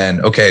total. And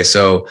okay,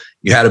 so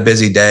you had a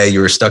busy day, you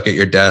were stuck at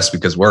your desk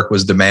because work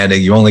was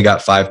demanding, you only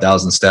got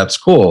 5,000 steps.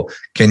 Cool.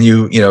 Can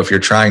you, if you're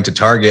trying to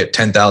target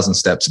 10,000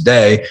 steps a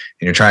day and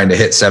you're trying to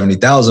hit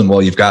 70,000,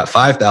 well, you've got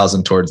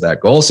 5,000 towards that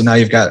goal. So now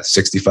you've got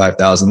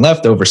 65,000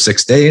 left over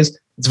 6 days.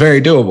 It's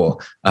very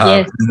doable.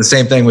 Yes. And the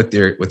same thing with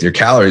your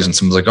calories. And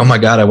someone's like, oh my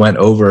God, I went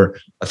over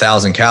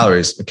 1,000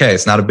 calories. Okay.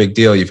 It's not a big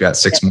deal. You've got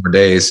 6 more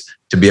days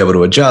to be able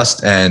to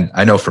adjust. And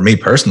I know for me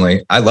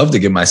personally, I love to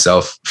give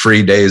myself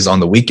free days on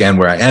the weekend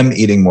where I am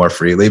eating more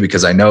freely,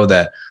 because I know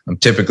that I'm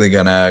typically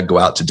going to go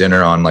out to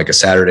dinner on like a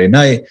Saturday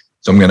night.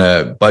 So I'm going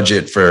to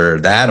budget for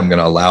that. I'm going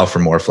to allow for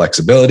more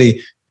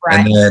flexibility. Right.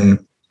 And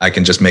then I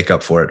can just make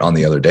up for it on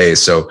the other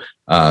days. So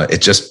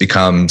it just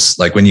becomes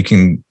like when you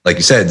can, like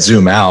you said,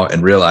 zoom out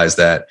and realize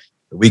that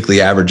the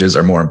weekly averages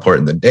are more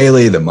important than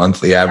daily. The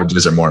monthly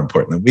averages are more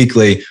important than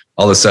weekly.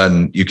 All of a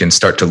sudden you can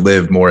start to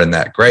live more in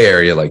that gray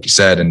area, like you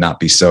said, and not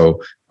be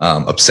so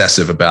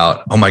obsessive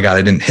about, oh my God,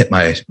 I didn't hit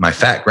my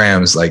fat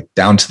grams, like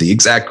down to the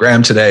exact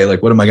gram today.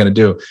 Like, what am I going to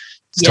do?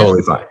 It's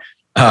totally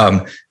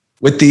fine.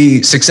 With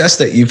the success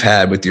that you've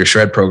had with your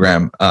Shred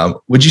program,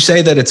 would you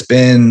say that it's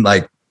been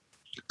like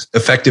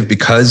effective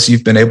because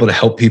you've been able to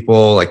help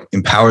people, like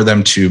empower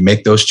them to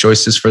make those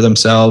choices for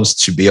themselves,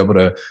 to be able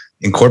to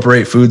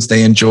incorporate foods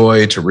they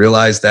enjoy, to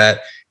realize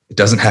that it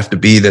doesn't have to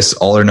be this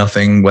all or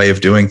nothing way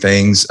of doing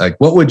things? Like,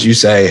 what would you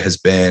say has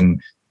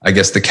been, I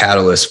guess, the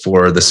catalyst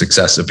for the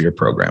success of your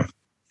program?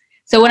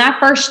 So when I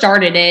first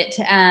started it,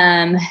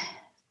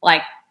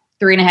 like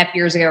 3.5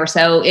 years ago or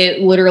so,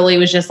 it literally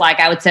was just like,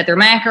 I would set their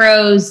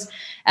macros.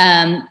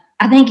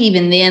 I think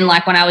even then,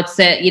 like when I would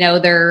set,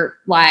 their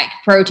like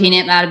protein,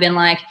 it might've been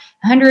like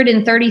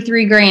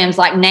 133 grams.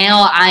 Like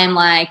now I am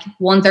like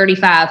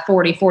 135,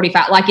 40,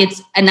 45. Like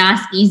it's a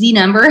nice, easy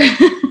number.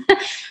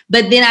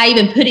 But then I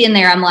even put in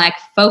there, I'm like,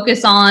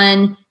 focus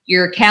on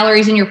your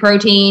calories and your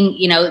protein.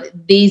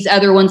 These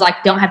other ones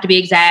like don't have to be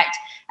exact.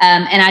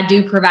 And I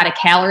do provide a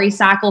calorie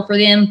cycle for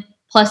them,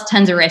 plus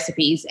tons of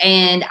recipes.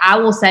 And I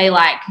will say,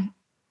 like,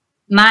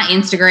 my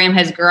Instagram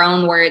has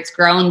grown where it's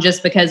grown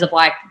just because of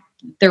like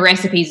the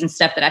recipes and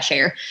stuff that I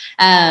share.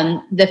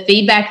 The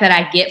feedback that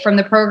I get from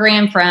the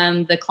program,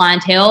 from the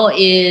clientele,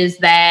 is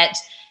that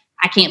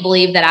I can't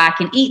believe that I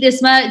can eat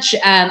this much.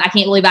 I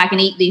can't believe I can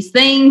eat these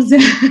things.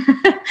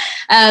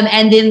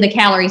 And then the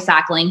calorie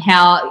cycling,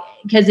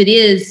 because it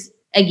is,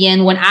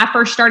 again, when I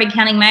first started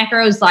counting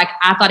macros, like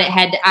I thought I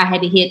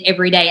had to hit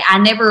every day. I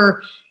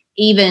never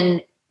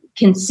even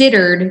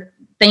considered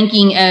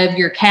thinking of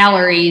your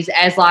calories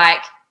as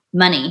like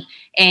money,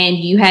 and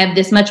you have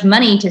this much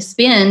money to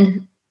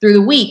spend through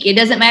the week. It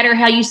doesn't matter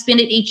how you spend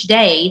it each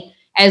day,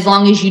 as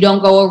long as you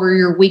don't go over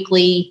your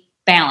weekly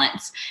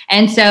balance.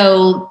 And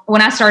so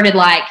when I started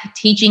like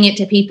teaching it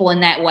to people in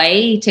that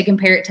way, to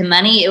compare it to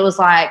money, it was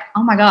like,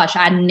 oh my gosh,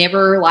 I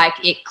never, like,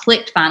 it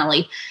clicked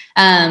finally.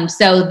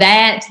 So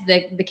that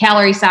the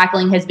calorie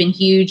cycling has been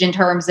huge in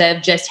terms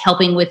of just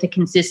helping with the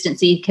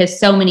consistency, because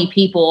so many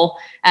people,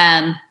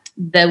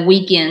 the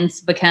weekends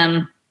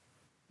become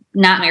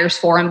nightmares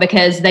for them,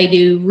 because they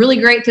do really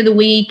great through the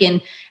week,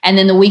 and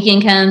then the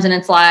weekend comes and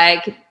it's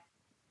like,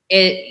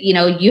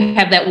 you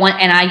have that one,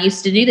 and I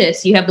used to do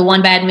this, you have the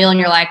one bad meal and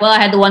you're like, well, I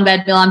had the one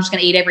bad meal, I'm just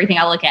going to eat everything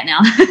I look at now.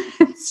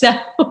 So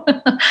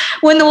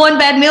when the one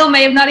bad meal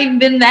may have not even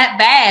been that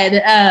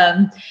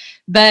bad.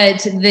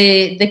 But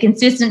the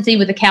consistency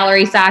with the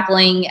calorie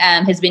cycling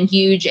has been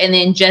huge. And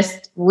then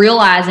just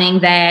realizing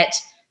that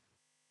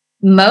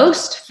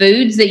most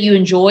foods that you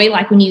enjoy,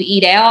 like when you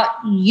eat out,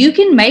 you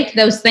can make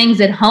those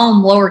things at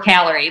home lower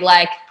calorie.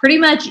 Like pretty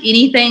much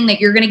anything that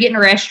you're going to get in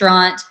a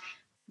restaurant,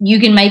 you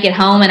can make at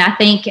home. And I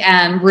think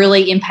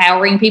really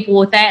empowering people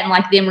with that, and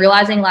like them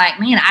realizing like,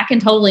 man, I can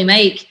totally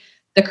make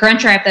the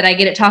Crunchwrap that I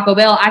get at Taco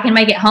Bell. I can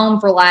make it home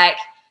for like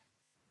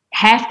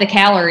half the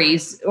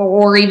calories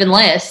or even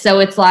less. So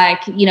it's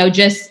like,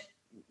 just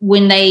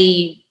when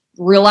they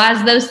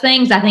realize those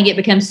things, I think it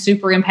becomes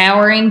super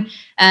empowering.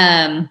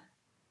 And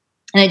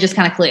it just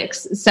kind of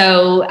clicks.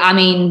 So, I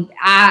mean,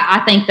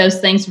 I think those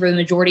things for the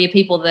majority of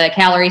people, the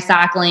calorie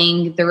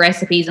cycling, the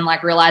recipes, and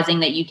like realizing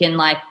that you can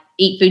like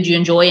eat food you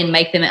enjoy and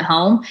make them at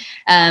home,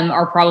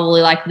 are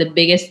probably like the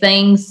biggest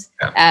things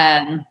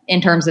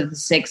in terms of the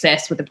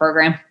success with the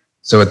program.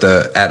 So with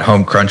the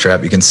at-home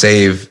Crunchwrap, you can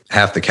save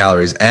half the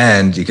calories,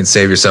 and you can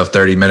save yourself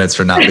 30 minutes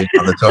for not being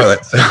on the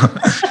toilet. So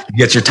you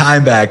get your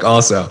time back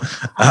also.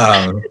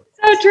 So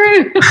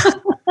true.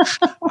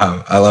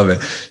 I love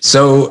it.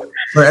 So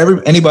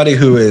for anybody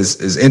who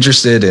is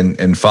interested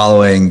in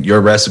following your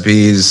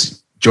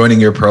recipes, joining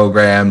your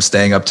program,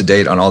 staying up to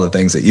date on all the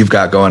things that you've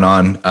got going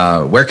on,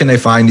 where can they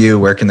find you?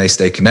 Where can they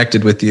stay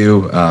connected with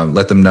you?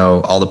 Let them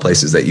know all the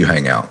places that you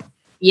hang out.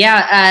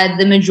 Yeah,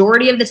 the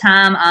majority of the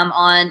time I'm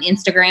on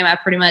Instagram. I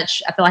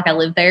feel like I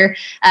live there.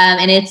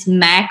 And it's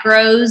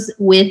Macros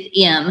with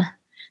M.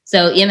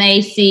 So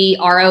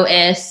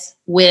MACROS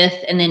with,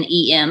 and then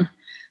EM.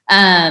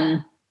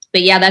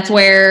 but yeah, that's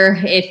where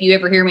if you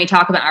ever hear me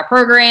talk about our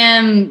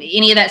program,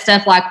 any of that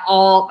stuff, I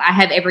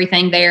have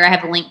everything there. I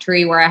have a link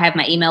tree where I have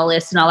my email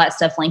list and all that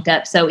stuff linked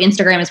up. So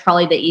Instagram is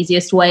probably the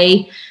easiest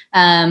way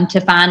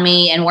to find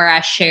me and where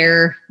I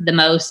share the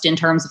most in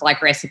terms of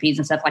recipes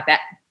and stuff like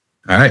that.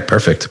 All right,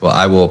 perfect. Well,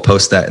 I will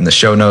post that in the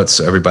show notes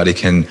so everybody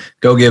can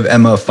go give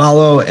Emma a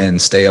follow and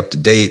stay up to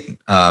date.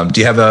 Do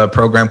you have a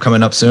program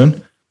coming up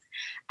soon?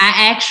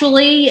 I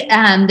actually,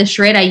 the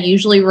shred I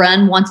usually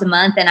run once a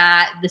month, and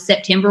the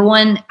September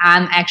one,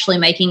 I'm actually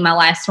making my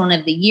last one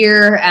of the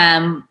year.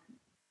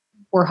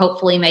 We're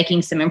hopefully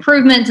making some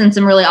improvements and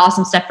some really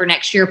awesome stuff for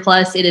next year.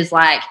 Plus, it is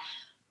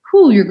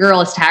your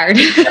girl is tired.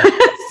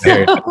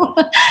 So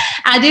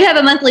I do have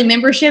a monthly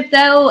membership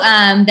though,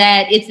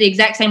 that it's the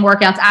exact same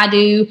workouts I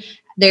do.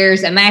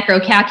 There's a macro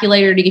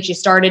calculator to get you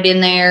started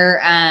in there.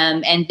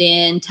 And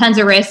then tons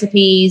of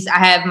recipes. I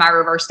have my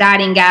reverse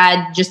dieting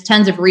guide, just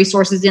tons of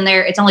resources in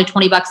there. It's only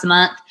 $20 a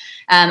month.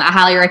 I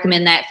highly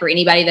recommend that for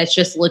anybody that's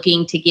just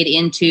looking to get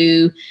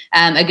into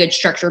a good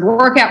structured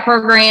workout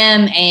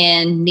program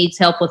and needs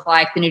help with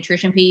the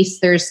nutrition piece.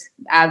 There's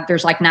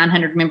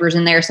 900 members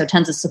in there, so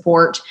tons of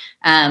support.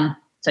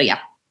 So yeah.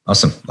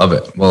 Awesome. Love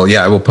it. Well,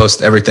 yeah, I will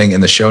post everything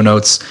in the show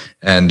notes,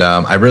 and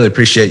I really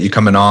appreciate you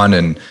coming on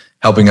and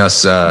helping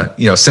us,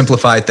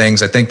 simplify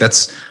things. I think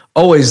that's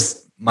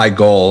always my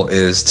goal,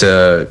 is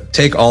to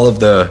take all of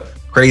the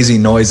crazy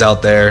noise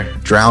out there,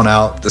 drown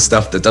out the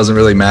stuff that doesn't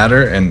really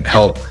matter, and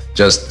help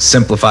just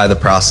simplify the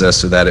process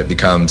so that it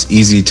becomes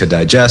easy to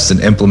digest and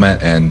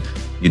implement. And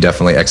you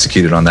definitely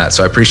executed on that.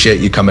 So I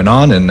appreciate you coming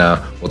on, and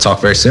we'll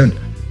talk very soon.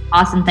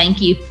 Awesome.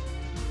 Thank you.